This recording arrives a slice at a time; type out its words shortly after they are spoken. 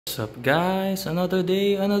What's up guys, another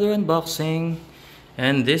day, another unboxing,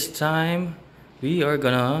 and this time we are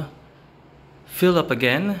gonna fill up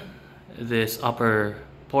again this upper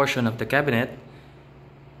portion of the cabinet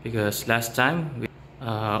because last time we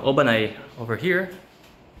Obanai over here,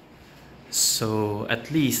 so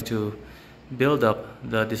at least to build up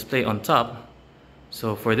the display on top.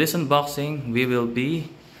 So for this unboxing we will be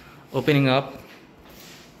opening up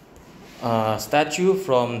a statue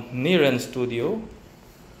from Niren Studio.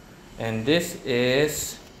 And this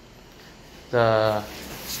is the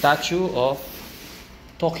statue of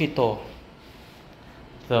Tokito,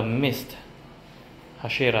 the mist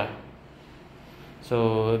Hashira.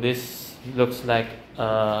 So this looks like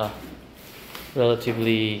a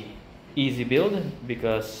relatively easy build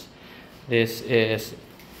because this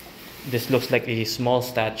looks like a small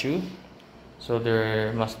statue, so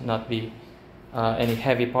there must not be any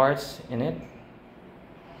heavy parts in it,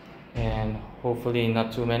 and hopefully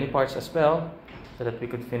not too many parts as well, so that we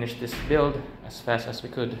could finish this build as fast as we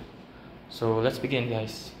could. So let's begin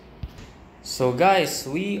guys. So guys,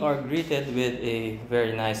 we are greeted with a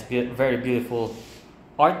very nice, very beautiful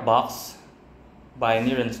art box by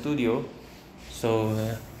Niren Studio.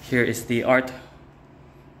 So here is the art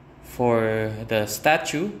for the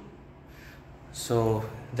statue. So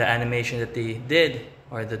the animation that they did,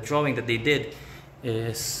 or the drawing that they did,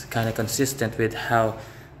 is kind of consistent with how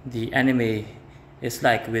the anime is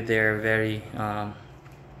like, with their very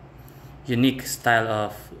unique style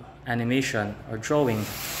of animation or drawing.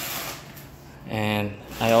 And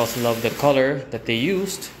I also love the color that they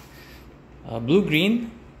used,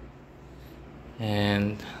 blue-green,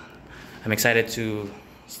 and I'm excited to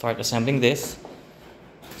start assembling this.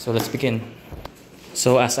 So let's begin.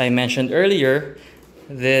 So as I mentioned earlier,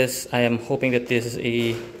 I am hoping that this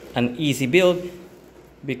is an easy build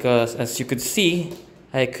because, as you could see,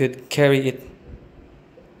 I could carry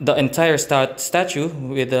the entire statue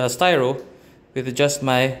with a styro with just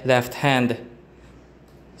my left hand.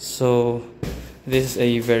 So this is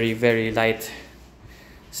a very, very light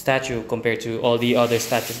statue compared to all the other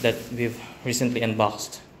statues that we've recently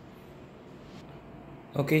unboxed.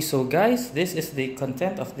 Okay, so guys, this is the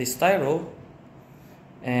content of the styro,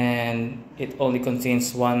 and it only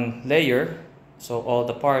contains one layer, so all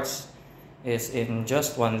the parts is in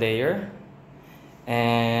just one layer.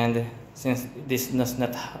 And since this does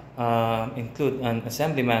not include an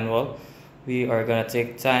assembly manual, we are gonna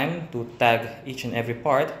take time to tag each and every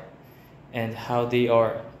part and how they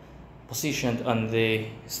are positioned on the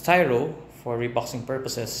styro for reboxing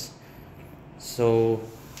purposes. So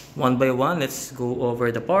one by one, let's go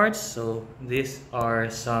over the parts. So these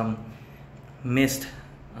are some mist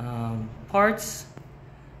parts.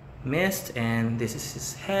 Mist, and this is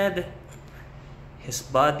his head, his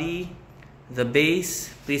body, the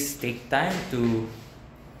base. Please take time to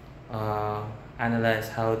analyze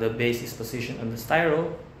how the base is positioned on the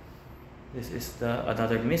styro. This is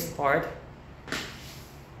another mist part,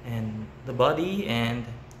 and the body and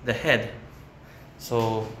the head.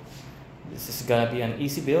 So this is gonna be an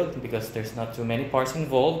easy build because there's not too many parts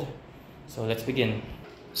involved. So let's begin.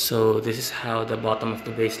 So this is how the bottom of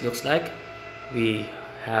the base looks like. We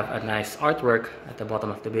have a nice artwork at the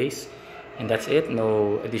bottom of the base, and that's it.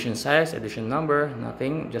 No edition size, edition number,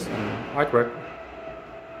 nothing, just an artwork.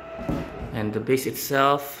 And the base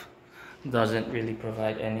itself doesn't really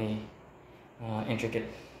provide any intricate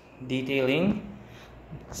detailing.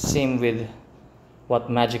 Same with what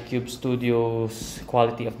Magic Cube Studios'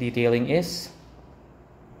 quality of detailing is.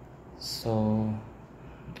 So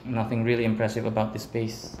nothing really impressive about this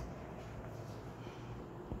base.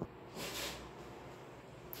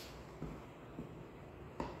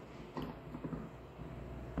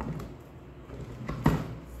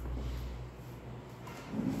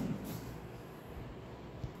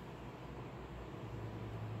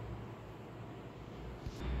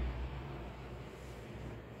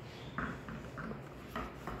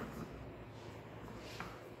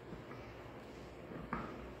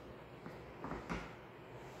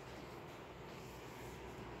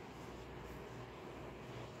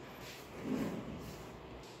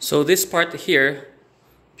 So this part here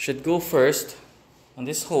should go first on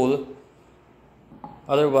this hole,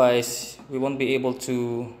 otherwise we won't be able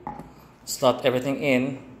to slot everything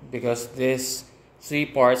in because these three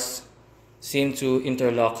parts seem to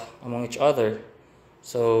interlock among each other.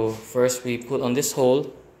 So first we put on this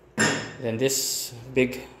hole, then this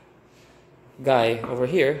big guy over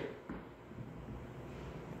here,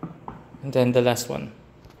 and then the last one.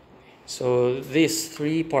 So these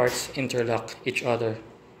three parts interlock each other.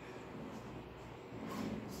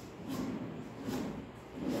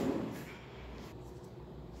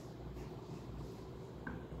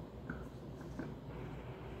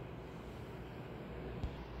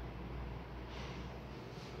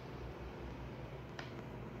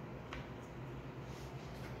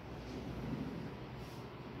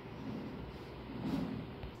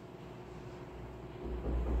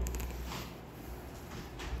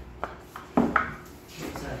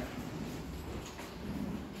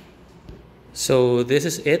 So this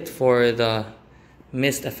is it for the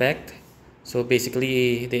mist effect. So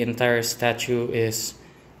basically the entire statue is,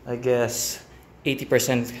 I guess,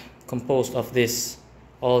 80% composed of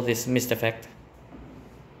all this mist effect.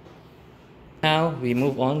 Now we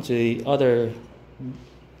move on to the other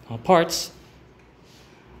parts,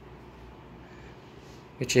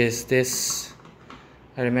 which is this.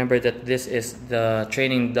 I remember that this is the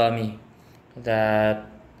training dummy that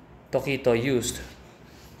Tokito used,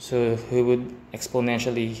 so he would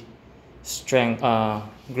exponentially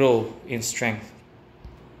grow in strength.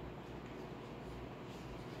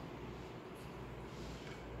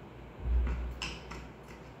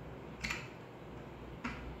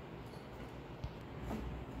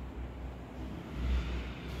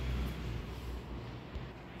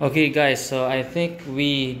 Okay guys, so I think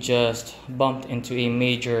we just bumped into a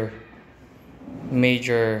major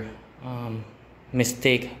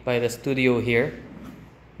mistake by the studio here,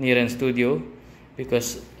 Niren Studio,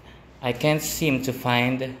 because I can't seem to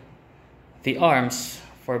find the arms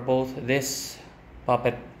for both this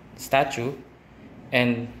puppet statue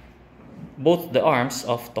and both the arms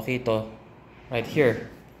of Tokito right here.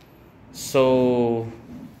 So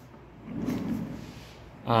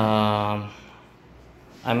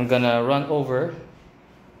I'm gonna run over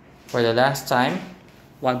for the last time,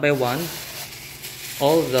 one by one,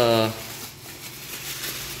 all the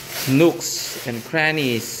nooks and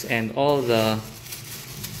crannies and all the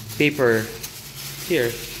paper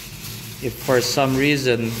here. If for some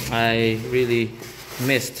reason I really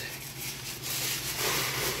missed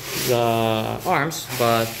the arms,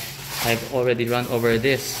 but I've already run over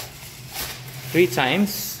this 3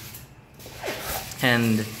 times,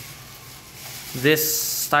 and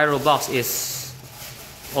this styro box is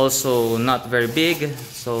also not very big,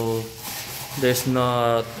 so there's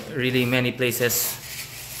not really many places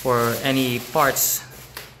for any parts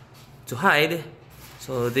to hide.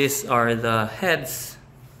 So these are the heads.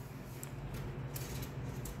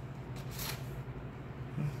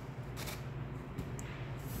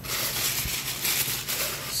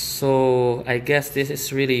 So I guess this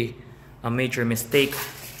is really a major mistake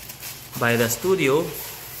by the studio,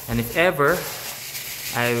 and if ever,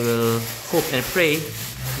 I will hope and pray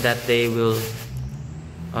that they will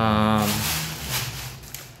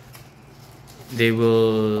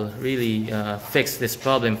really fix this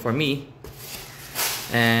problem for me.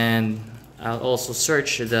 And I'll also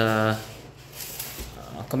search the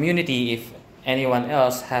community if anyone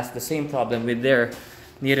else has the same problem with their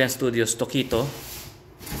Niren Studios Tokito.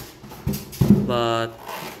 But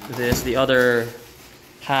this is the other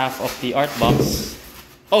half of the art box.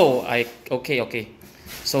 Oh, okay.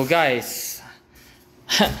 So guys,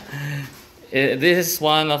 this is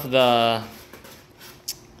one of the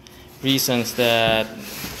reasons that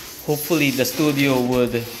hopefully the studio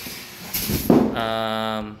would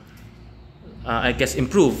I guess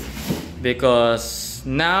improve, because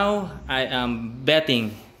now I am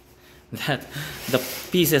betting that the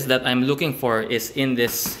pieces that I'm looking for is in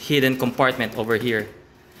this hidden compartment over here.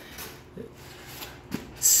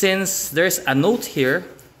 Since there's a note here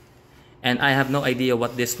and I have no idea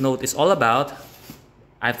what this note is all about,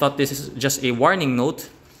 I thought this is just a warning note.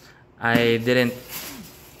 I didn't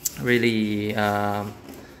really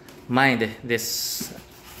mind this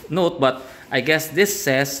note, but I guess this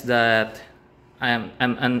says that I'm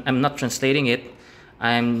not translating it.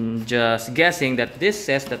 I'm just guessing that this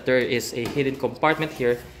says that there is a hidden compartment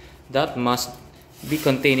here that must be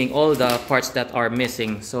containing all the parts that are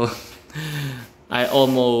missing. So I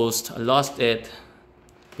almost lost it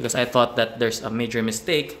because I thought that there's a major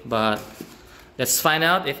mistake, but let's find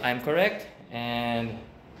out if I'm correct, and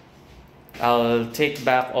I'll take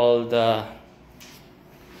back all the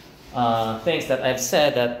things that I've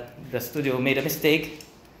said that the studio made a mistake.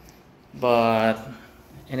 But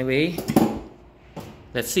anyway,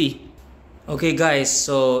 let's see. Okay guys,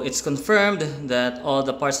 so it's confirmed that all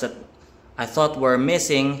the parts that I thought were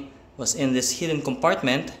missing was in this hidden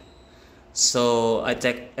compartment. So I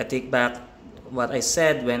take back what I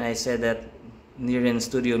said when I said that Niren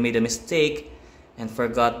Studio made a mistake and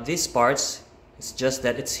forgot these parts. It's just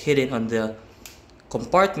that it's hidden on the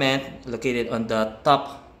compartment located on the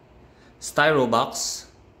top styro box.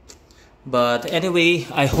 But anyway,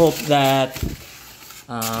 I hope that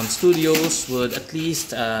studios would at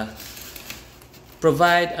least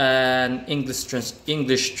provide an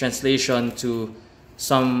English translation to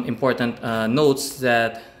some important notes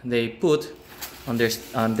that they put on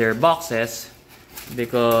their boxes,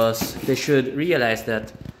 because they should realize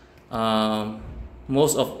that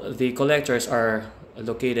most of the collectors are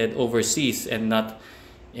located overseas and not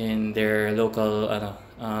in their local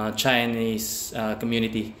Chinese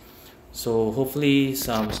community So hopefully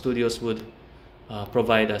some studios would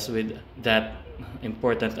provide us with that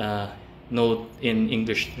important note in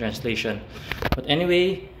English translation. But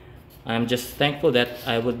anyway, I'm just thankful that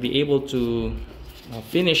I would be able to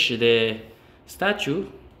finish the statue.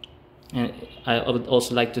 And I would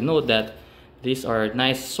also like to note that these are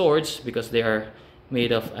nice swords because they are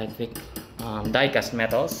made of, I think, die-cast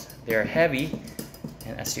metals. They are heavy,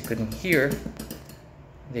 and as you can hear,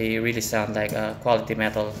 they really sound like a quality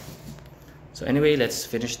metal. So anyway, let's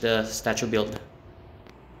finish the statue build.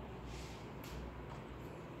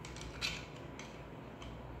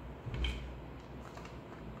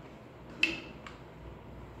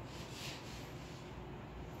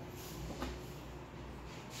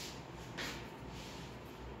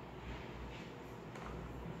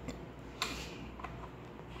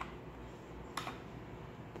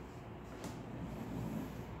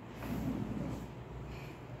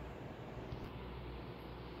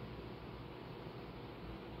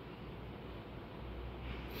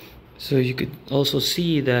 So you could also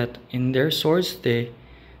see that in their swords they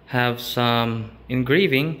have some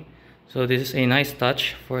engraving. So this is a nice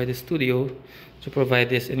touch for the studio to provide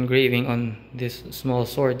this engraving on this small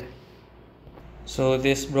sword. So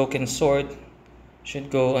this broken sword should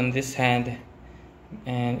go on this hand,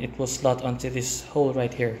 and it will slot onto this hole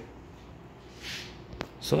right here.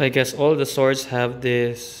 So I guess all the swords have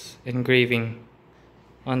this engraving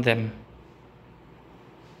on them.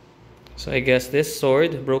 So I guess this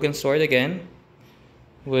sword, broken sword again,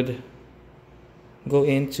 would go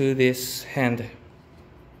into this hand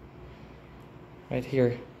right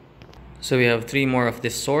here. So we have 3 more of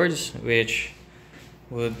these swords, which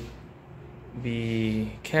would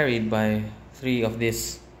be carried by 3 of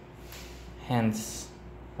these hands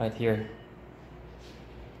right here.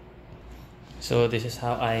 So this is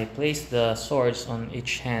how I place the swords on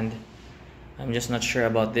each hand. I'm just not sure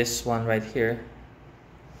about this one right here,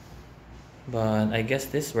 but I guess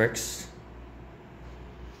this works.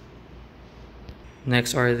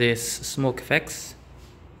 Next are these smoke effects.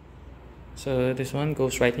 So this one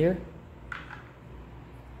goes right here.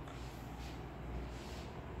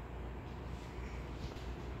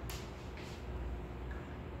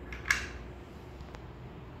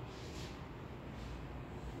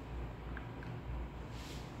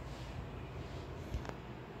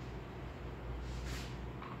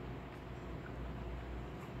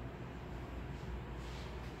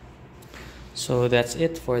 So that's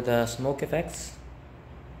it for the smoke effects.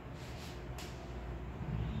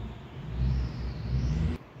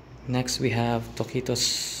 Next we have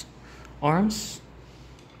Tokito's arms.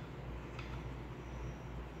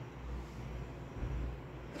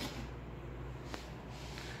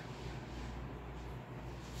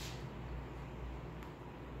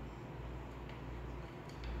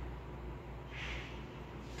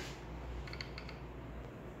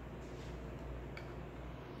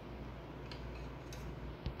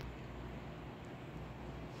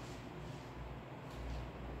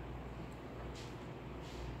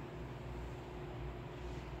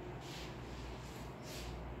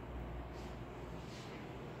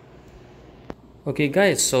 Okay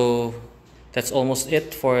guys, so that's almost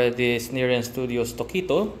it for this Niren Studios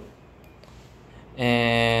Tokito.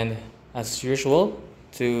 And as usual,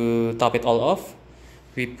 to top it all off,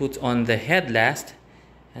 we put on the head last.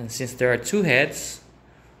 And since there are 2 heads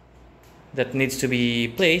that needs to be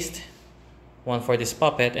placed, one for this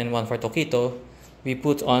puppet and one for Tokito, we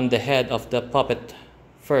put on the head of the puppet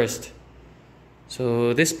first.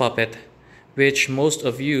 So this puppet, which most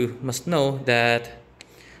of you must know that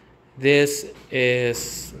this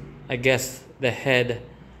is, I guess, the head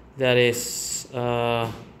that is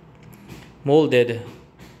molded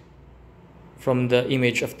from the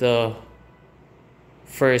image of the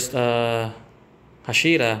first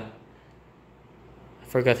Hashira. I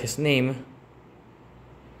forgot his name,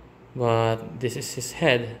 but this is his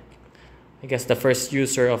head. I guess the first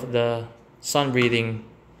user of the sun breathing.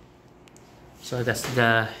 So that's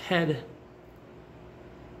the head.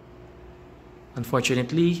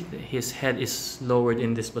 Unfortunately, his head is lowered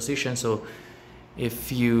in this position, so if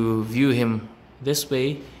you view him this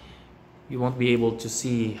way, you won't be able to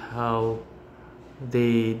see how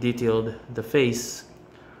they detailed the face.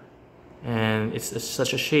 And it's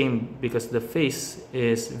such a shame because the face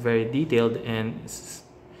is very detailed and it's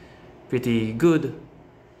pretty good,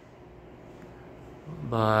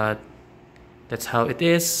 but that's how it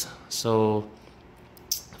is. So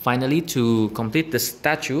finally, to complete the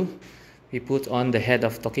statue, we put on the head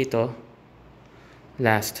of Tokito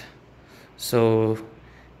last. So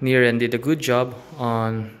Niren did a good job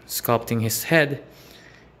on sculpting his head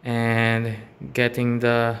and getting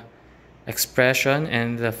the expression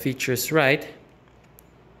and the features right.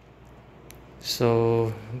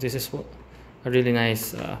 So this is a really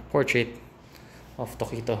nice portrait of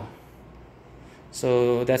Tokito.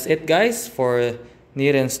 So that's it, guys, for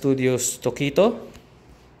Niren Studios Tokito.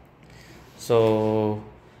 So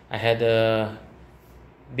I had a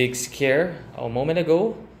big scare a moment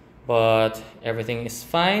ago, but everything is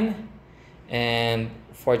fine, and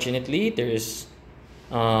fortunately there is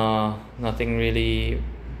nothing really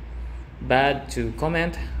bad to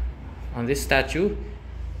comment on this statue.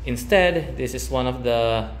 Instead, this is one of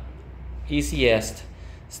the easiest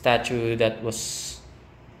statue that was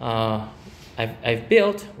I've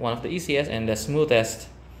built, one of the easiest and the smoothest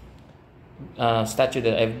statue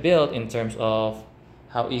that I've built in terms of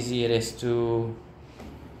how easy it is to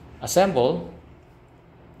assemble,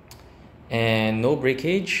 and no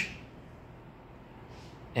breakage.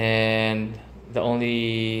 And the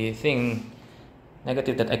only thing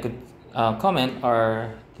negative that I could comment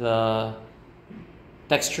are the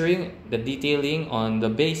texturing, the detailing on the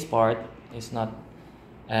base part is not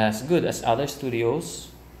as good as other studios.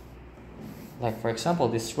 Like for example,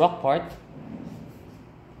 this rock part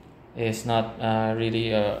is not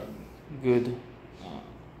really a good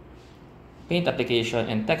paint application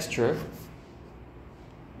and texture.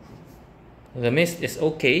 The mist is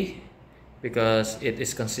okay because it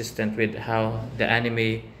is consistent with how the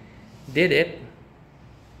anime did it.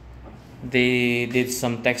 They did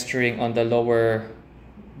some texturing on the lower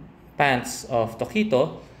pants of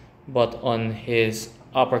Tokito, but on his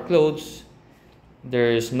upper clothes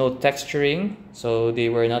there's no texturing, so they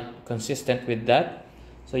were not consistent with that.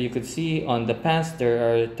 So you could see on the pants there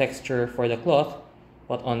are texture for the cloth,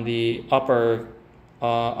 but on the upper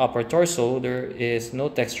torso there is no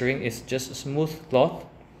texturing, it's just a smooth cloth.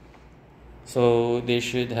 So they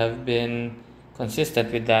should have been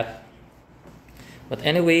consistent with that. But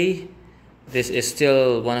anyway, this is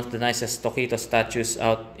still one of the nicest Tokito statues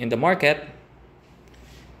out in the market,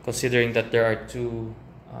 considering that there are two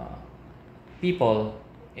people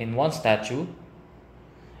in one statue,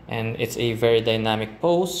 and it's a very dynamic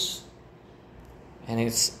pose, and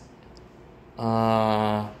it's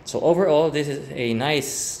so overall this is a nice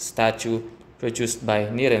statue produced by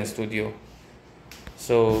Niren Studio.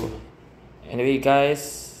 So anyway,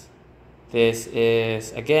 guys, this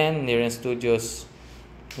is again Niren Studios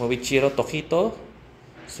Muichiro Tokito.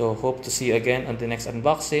 So hope to see you again on the next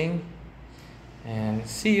unboxing, and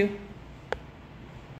see you.